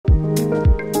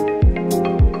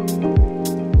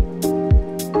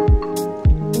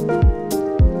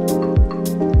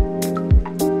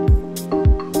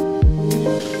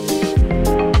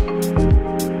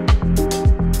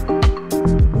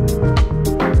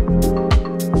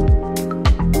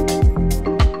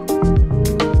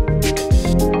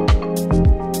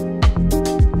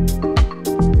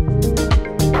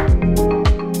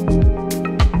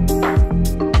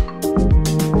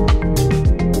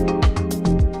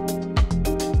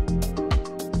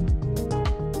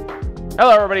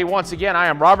Hello everybody, once again I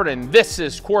am Robert and this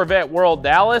is Corvette World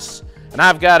Dallas, and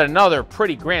I've got another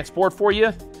pretty Grand Sport for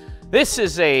you. This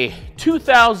is a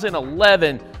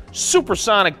 2011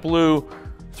 Supersonic Blue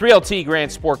 3LT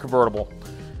Grand Sport convertible.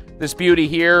 This beauty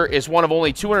here is one of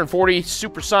only 240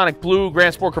 Supersonic Blue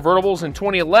Grand Sport convertibles in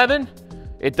 2011.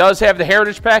 It does have the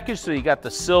Heritage package, so you got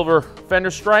the silver fender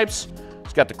stripes.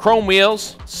 It's got the chrome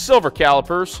wheels, silver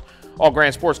calipers. All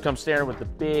Grand Sports come standard with the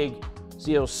big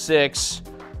Z06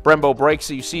 Brembo brakes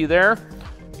that you see there.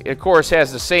 It of course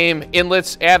has the same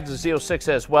inlets as the Z06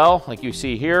 as well, like you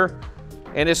see here.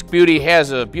 And this beauty has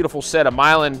a beautiful set of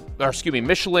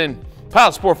Michelin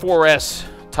Pilot Sport 4S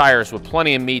tires with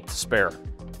plenty of meat to spare.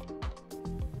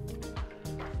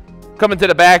 Coming to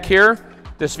the back here,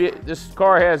 this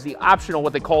car has the optional,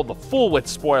 what they call the full width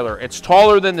spoiler. It's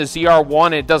taller than the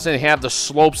ZR1. It doesn't have the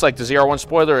slopes like the ZR1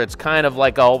 spoiler. It's kind of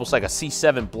like almost like a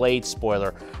C7 blade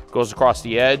spoiler. Goes across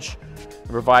the edge. It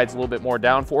provides a little bit more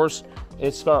downforce.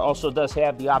 This car also does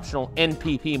have the optional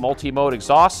NPP multi-mode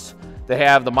exhaust. They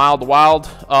have the mild to wild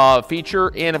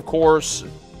feature, and of course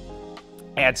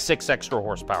adds 6 extra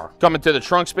horsepower. Coming to the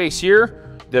trunk space here,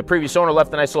 the previous owner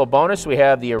left a nice little bonus. We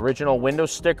have the original window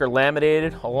sticker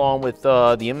laminated along with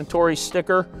the inventory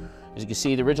sticker. As you can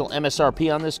see, the original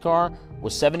MSRP on this car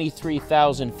was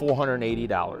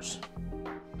 $73,480.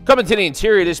 Coming to the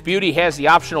interior, this beauty has the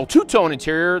optional two-tone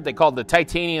interior. They call it the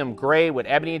titanium gray with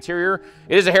ebony interior.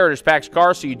 It is a Heritage package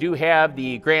car, so you do have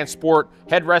the Grand Sport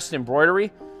headrest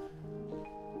embroidery.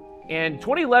 And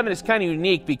 2011 is kind of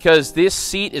unique because this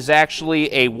seat is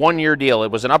actually a one-year deal. It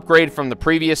was an upgrade from the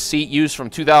previous seat used from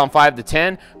 2005 to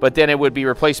 10, but then it would be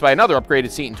replaced by another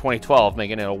upgraded seat in 2012,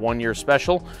 making it a one-year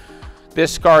special.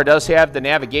 This car does have the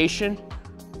navigation,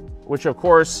 which of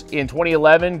course in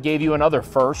 2011 gave you another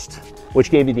first, which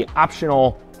gave you the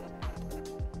optional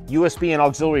USB and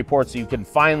auxiliary ports so you can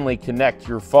finally connect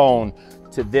your phone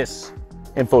to this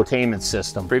infotainment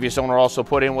system. Previous owner also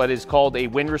put in what is called a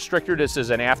wind restrictor. This is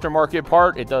an aftermarket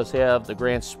part. It does have the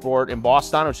Grand Sport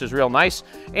embossed on it, which is real nice,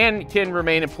 and can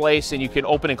remain in place, and you can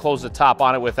open and close the top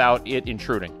on it without it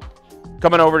intruding.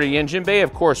 Coming over to the engine bay,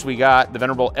 of course, we got the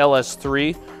venerable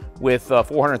LS3 with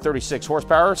 436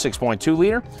 horsepower, 6.2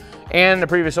 liter. And the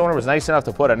previous owner was nice enough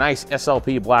to put a nice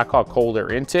SLP Blackhawk cold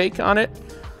air intake on it,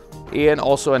 and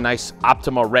also a nice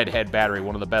Optima Redhead battery,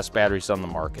 one of the best batteries on the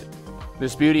market.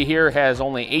 This beauty here has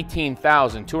only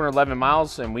 18,211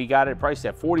 miles, and we got it priced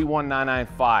at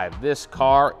 $41,995. This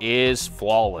car is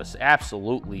flawless,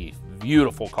 absolutely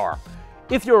beautiful car.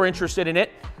 If you're interested in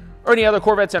it or any other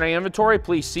Corvettes in our inventory,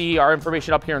 please see our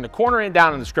information up here in the corner and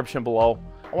down in the description below.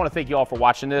 I want to thank you all for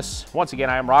watching this. Once again,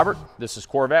 I am Robert. This is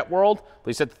Corvette World.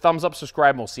 Please hit the thumbs up, subscribe,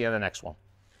 and we'll see you on the next one.